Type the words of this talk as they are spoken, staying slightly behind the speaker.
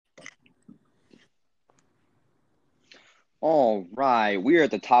All right, we are at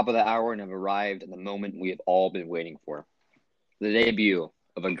the top of the hour and have arrived at the moment we have all been waiting for. The debut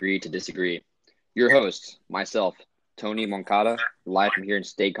of Agree to Disagree. Your host, myself, Tony Moncada, live from here in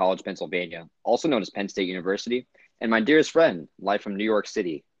State College, Pennsylvania, also known as Penn State University, and my dearest friend, live from New York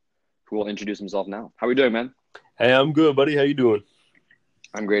City, who will introduce himself now. How are we doing, man? Hey, I'm good, buddy. How you doing?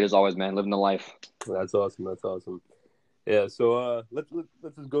 I'm great as always, man. Living the life. That's awesome. That's awesome. Yeah. So let's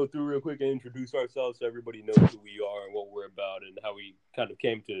just go through real quick and introduce ourselves so everybody knows who we are and what we're about and how we kind of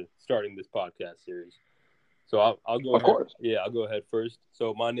came to starting this podcast series. So I'll go Of ahead. course. Yeah, I'll go ahead first.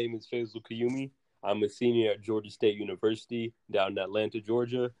 So my name is Faisal Kayumi. I'm a senior at Georgia State University down in Atlanta,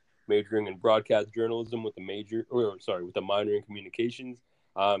 Georgia, majoring in broadcast journalism with a minor in communications.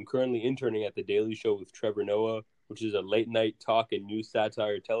 I'm currently interning at The Daily Show with Trevor Noah, which is a late night talk and news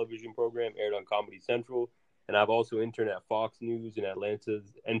satire television program aired on Comedy Central. And I've also interned at Fox News in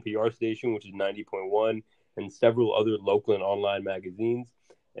Atlanta's NPR station, which is 90.1, and several other local and online magazines.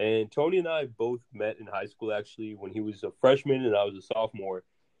 And Tony and I both met in high school, actually, when he was a freshman and I was a sophomore,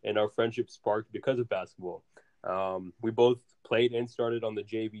 and our friendship sparked because of basketball. We both played and started on the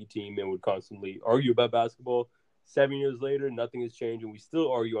JV team and would constantly argue about basketball. 7 years later, nothing has changed, and we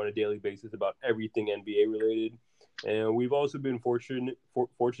still argue on a daily basis about everything NBA related. And we've also been fortunate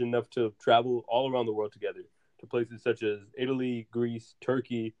enough to travel all around the world together to places such as Italy, Greece,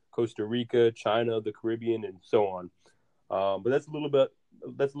 Turkey, Costa Rica, China, the Caribbean, and so on. But that's a little bit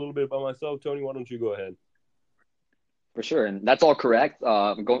about myself. Tony, why don't you go ahead? For sure, and that's all correct.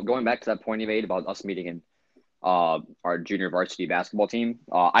 Going back to that point you made about us meeting in our junior varsity basketball team,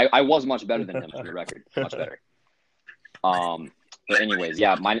 I was much better than him, for the record. Much better. But anyways,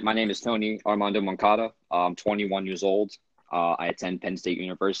 yeah, my name is Tony Armando Moncada. I'm 21 years old. I attend Penn State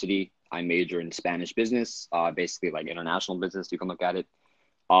University. I major in Spanish business, basically like international business. You can look at it.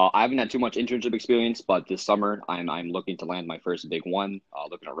 I haven't had too much internship experience, but this summer I'm looking to land my first big one.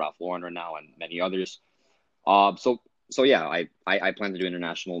 Looking at Ralph Lauren right now and many others. So yeah, I plan to do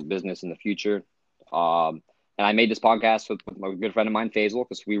international business in the future. And I made this podcast with a good friend of mine, Faisal,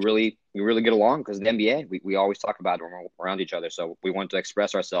 because we really get along because of the NBA. We always talk about it when we're around each other. So we want to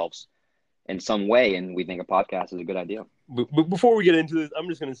express ourselves in some way, and we think a podcast is a good idea. But before we get into this, I'm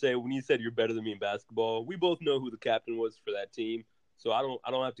just going to say, when you said you're better than me in basketball, we both know who the captain was for that team. So I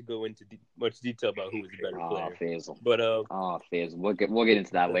don't have to go into much detail about who was the better player. Faisal. But Faisal. We'll get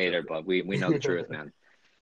into that later, but we know the truth, man.